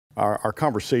Our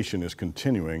conversation is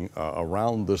continuing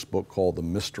around this book called The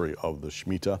Mystery of the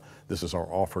Shemitah. This is our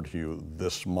offer to you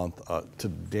this month.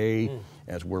 Today,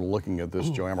 as we're looking at this,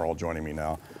 Joe Amaral joining me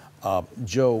now.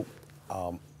 Joe,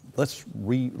 let's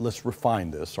refine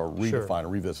this or redefine or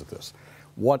revisit this.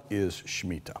 What is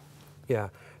Shemitah? Yeah,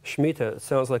 Shemitah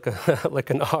sounds like a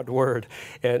like an odd word,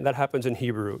 and that happens in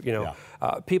Hebrew. You know,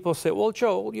 people say, "Well,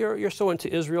 Joe, you're so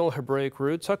into Israel Hebraic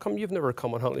roots. How come you've never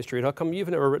come on Huntley Street? How come you've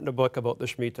never written a book about the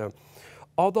Shemitah?"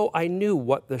 Although I knew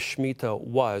what the Shemitah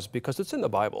was because it's in the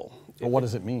Bible. Well, what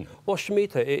does it mean? Well,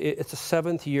 Shemitah, it's a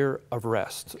 7th year of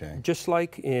rest. Okay. Just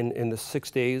like in the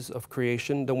 6 days of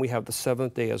creation, then we have the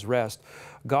 7th day as rest.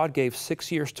 God gave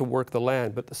 6 years to work the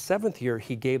land, but the 7th year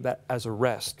He gave that as a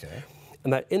rest. Okay.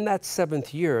 And that in that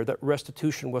 7th year, that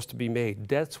restitution was to be made.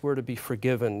 Debts were to be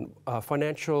forgiven.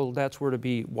 Financial debts were to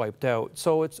be wiped out.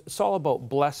 So it's all about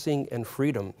blessing and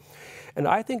freedom. And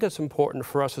I think it's important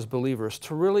for us as believers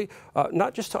to really,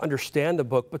 not just to understand the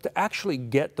book, but to actually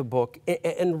get the book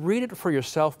and read it for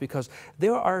yourself, because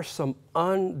there are some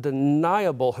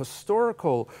undeniable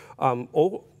historical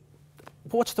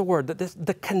what's the word?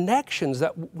 The connections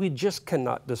that we just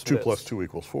cannot dismiss. 2 plus 2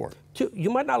 equals 4.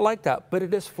 You might not like that, but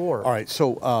it is 4. All right,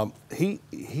 so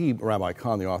Rabbi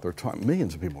Cahn, the author, taught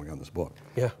millions of people on this book.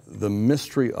 Yeah. The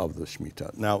mystery of the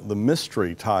Shemitah. Now, the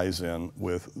mystery ties in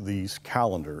with these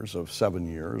calendars of 7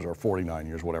 years or 49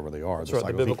 years, whatever they are. That's right,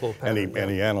 the biblical pattern. And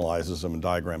he analyzes them and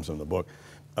diagrams them in the book.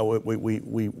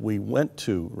 We went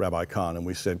to Rabbi Cahn and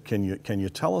we said, can you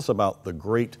tell us about the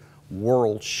great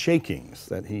world shakings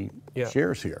that he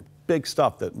shares here? Big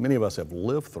stuff that many of us have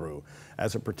lived through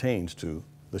as it pertains to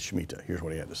the Shemitah. Here's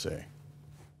what he had to say.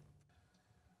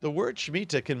 The word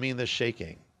Shemitah can mean the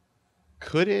shaking.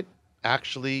 Could it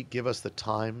actually give us the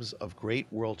times of great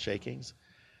world shakings?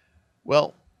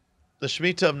 Well, the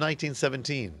Shemitah of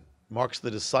 1917 marks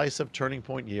the decisive turning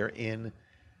point year in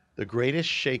the greatest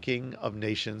shaking of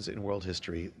nations in world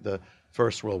history, the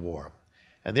First World War.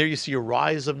 And there you see a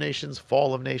rise of nations,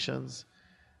 fall of nations.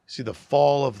 You see the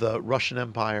fall of the Russian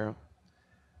Empire.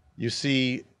 You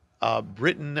see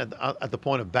Britain at the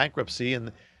point of bankruptcy,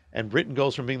 and Britain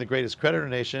goes from being the greatest creditor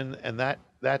nation, and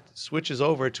that switches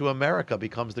over to America,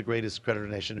 becomes the greatest creditor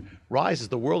nation, rises.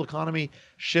 The world economy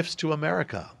shifts to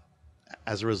America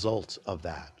as a result of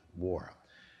that war.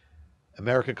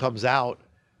 America comes out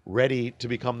ready to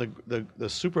become the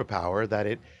superpower that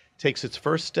it takes its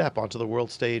first step onto the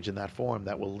world stage in that form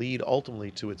that will lead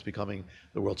ultimately to its becoming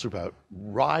the world superpower.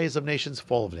 Rise of nations,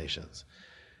 fall of nations.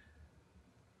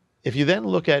 If you then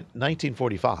look at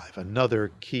 1945,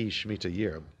 another key Shemitah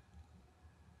year,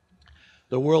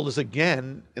 the world is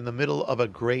again in the middle of a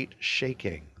great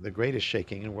shaking, the greatest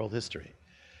shaking in world history,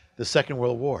 the Second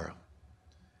World War.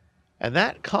 And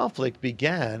that conflict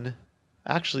began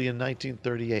actually in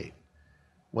 1938,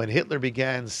 when Hitler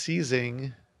began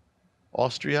seizing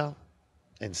Austria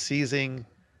and seizing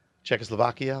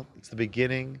Czechoslovakia. It's the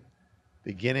beginning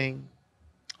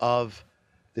of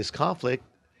this conflict.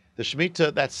 The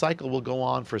Shemitah, that cycle will go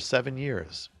on for 7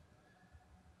 years.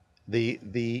 The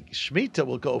Shemitah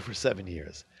will go for 7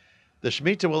 years. The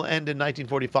Shemitah will end in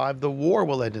 1945. The war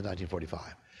will end in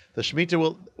 1945. The Shemitah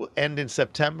will end in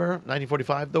September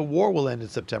 1945. The war will end in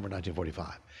September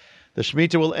 1945. The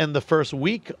Shemitah will end the first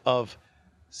week of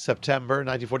September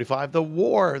 1945. The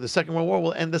war, the Second World War,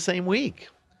 will end the same week.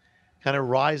 Kind of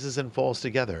rises and falls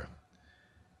together.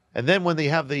 And then when they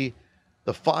have the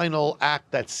final act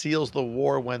that seals the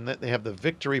war, when they have the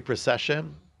victory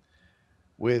procession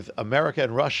with America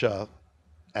and Russia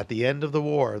at the end of the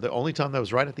war, the only time that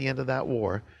was right at the end of that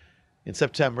war, in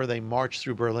September, they march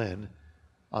through Berlin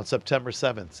on September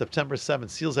 7th. September 7th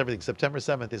seals everything. September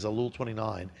 7th is Elul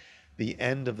 29, the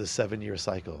end of the 7-year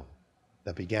cycle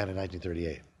that began in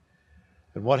 1938.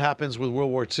 And what happens with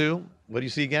World War II? What do you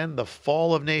see again? The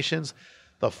fall of nations,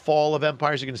 the fall of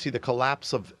empires. You're going to see the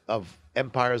collapse of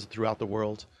empires throughout the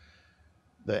world,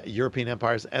 the European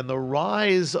empires, and the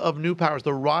rise of new powers,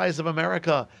 the rise of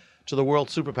America to the world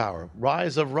superpower,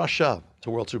 rise of Russia to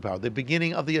world superpower, the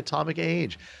beginning of the atomic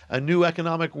age. A new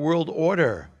economic world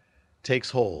order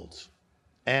takes hold,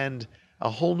 and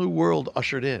a whole new world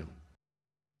ushered in.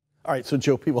 All right, so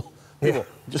Joe, people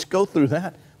just go through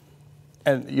that,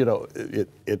 and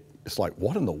it's like,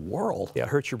 what in the world? Yeah, it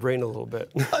hurts your brain a little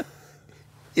bit.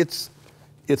 It's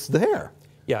there.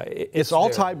 Yeah, it's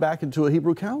all tied back into a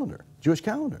Hebrew calendar, Jewish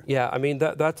calendar. Yeah, I mean,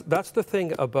 that's the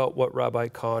thing about what Rabbi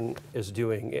Cahn is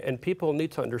doing, and people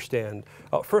need to understand.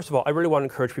 First of all, I really want to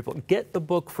encourage people, get the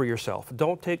book for yourself.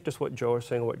 Don't take just what Joe is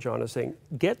saying, what John is saying.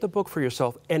 Get the book for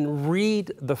yourself and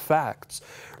read the facts.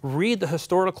 Read the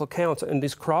historical accounts and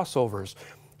these crossovers.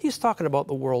 He's talking about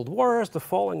the world wars, the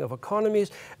falling of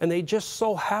economies, and they just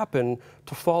so happen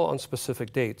to fall on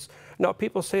specific dates. Now,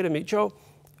 people say to me, Joe,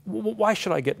 why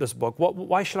should I get this book?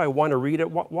 Why should I want to read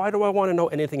it? Why do I want to know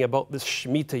anything about this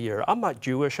Shemitah year? I'm not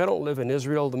Jewish. I don't live in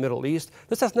Israel, the Middle East.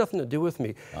 This has nothing to do with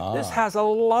me. This has a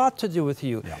lot to do with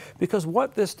you. Because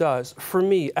what this does, for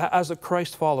me, as a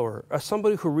Christ follower, as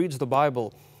somebody who reads the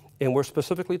Bible, and we're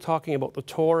specifically talking about the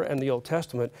Torah and the Old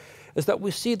Testament, is that we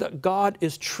see that God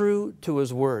is true to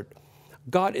His Word.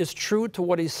 God is true to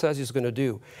what He says He's going to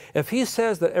do. If He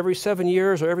says that every 7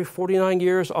 years or every 49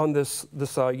 years on this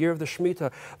year of the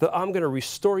Shemitah, that I'm going to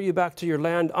restore you back to your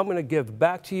land, I'm going to give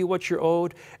back to you what you're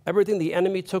owed, everything the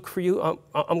enemy took for you,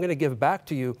 I'm going to give back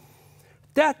to you,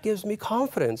 that gives me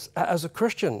confidence as a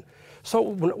Christian. So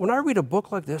when I read a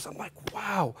book like this, I'm like,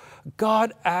 wow,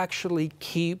 God actually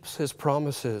keeps His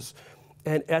promises.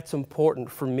 And that's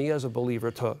important for me as a believer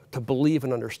to believe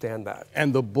and understand that.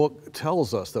 And the book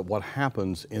tells us that what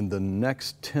happens in the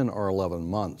next 10 or 11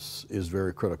 months is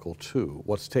very critical too.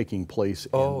 What's taking place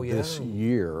in this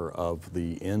year of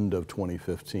the end of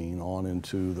 2015 on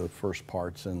into the first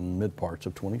parts and mid parts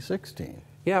of 2016.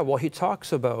 Yeah, well, he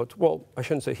talks about, well, I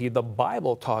shouldn't say he, the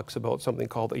Bible talks about something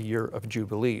called a year of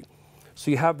Jubilee. So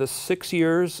you have the 6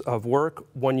 years of work,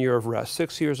 1 year of rest.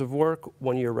 6 years of work,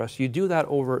 1 year of rest. You do that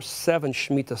over 7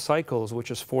 Shemitah cycles,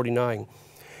 which is 49.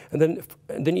 And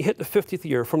then you hit the 50th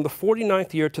year. From the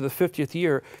 49th year to the 50th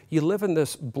year, you live in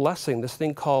this blessing, this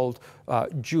thing called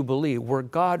Jubilee, where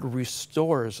God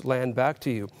restores land back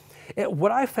to you. And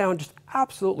what I found just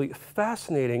absolutely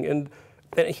fascinating, and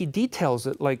he details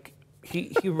it like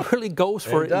he really goes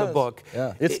for it in the book.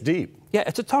 Yeah, it's deep. Yeah,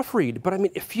 it's a tough read, but I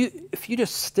mean, if you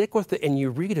just stick with it and you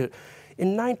read it,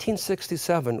 in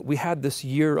 1967, we had this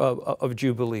year of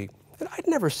Jubilee. And I'd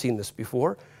never seen this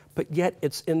before, but yet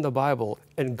it's in the Bible.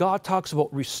 And God talks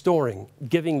about restoring,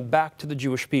 giving back to the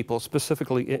Jewish people,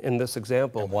 specifically in this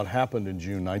example. And what happened in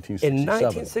June 1967? In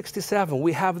 1967,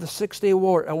 we have the Six-Day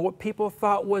War, and what people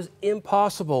thought was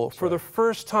impossible. For the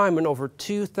first time in over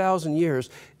 2,000 years,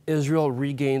 Israel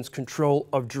regains control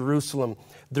of Jerusalem,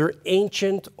 their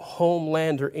ancient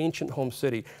homeland, their ancient home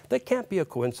city. That can't be a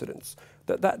coincidence.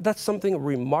 That's something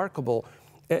remarkable.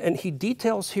 And he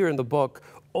details here in the book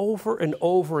over and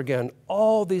over again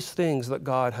all these things that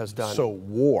God has done. So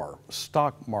war,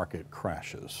 stock market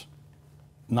crashes,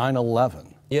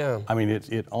 9/11. Yeah. I mean,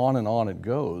 it on it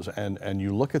goes. And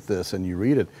you look at this and you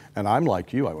read it, and I'm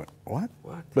like you, I went, what?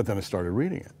 But then I started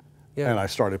reading it. Yeah. And I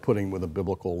started putting with a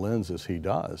biblical lens as he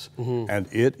does. And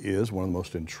it is one of the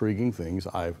most intriguing things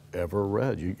I've ever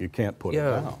read. You can't put it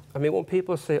down. I mean, when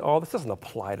people say, oh, this doesn't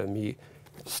apply to me,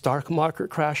 stock market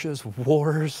crashes,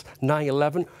 wars,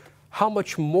 9/11, how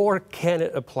much more can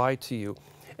it apply to you?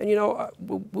 And you know,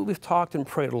 we've talked and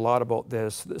prayed a lot about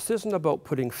this. This isn't about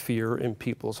putting fear in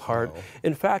people's heart. No.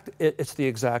 In fact, it's the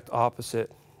exact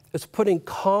opposite. It's putting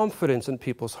confidence in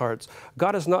people's hearts.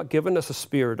 God has not given us a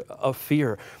spirit of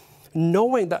fear.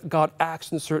 Knowing that God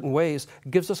acts in certain ways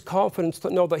gives us confidence to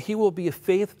know that He'll be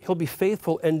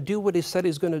faithful and do what He said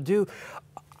He's going to do.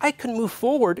 I can move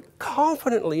forward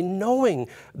confidently knowing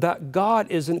that God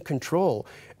is in control.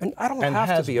 And I don't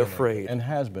have to be afraid. And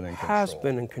has been in control. Has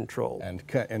been in control.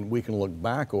 And we can look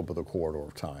back over the corridor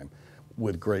of time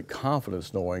with great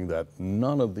confidence knowing that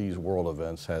none of these world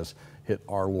events has hit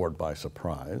our Lord by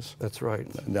surprise. That's right.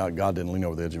 Now, God didn't lean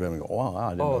over the edge of heaven and go, wow, I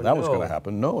didn't know that was going to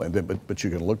happen. No, but you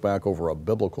can look back over a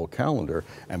biblical calendar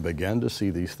and begin to see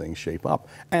these things shape up.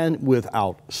 And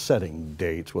without setting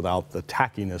dates, without the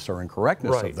tackiness or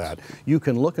incorrectness of that, you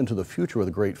can look into the future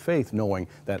with great faith knowing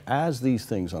that as these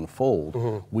things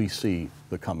unfold, we see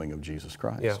the coming of Jesus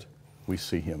Christ. Yeah. We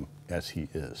see Him as He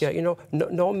is. Yeah, you know,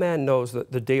 no man knows the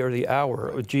day or the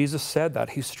hour. Right. Jesus said that.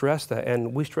 He stressed that.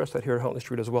 And we stress that here at Huntley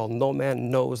Street as well. No man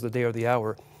knows the day or the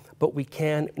hour, but we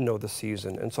can know the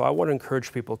season. And so I want to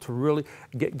encourage people to really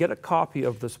get a copy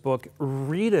of this book,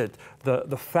 read it.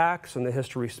 The facts and the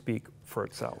history speak for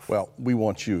itself. Well, we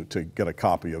want you to get a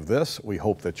copy of this. We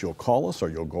hope that you'll call us or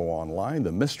you'll go online.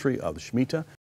 The Mystery of the Shemitah.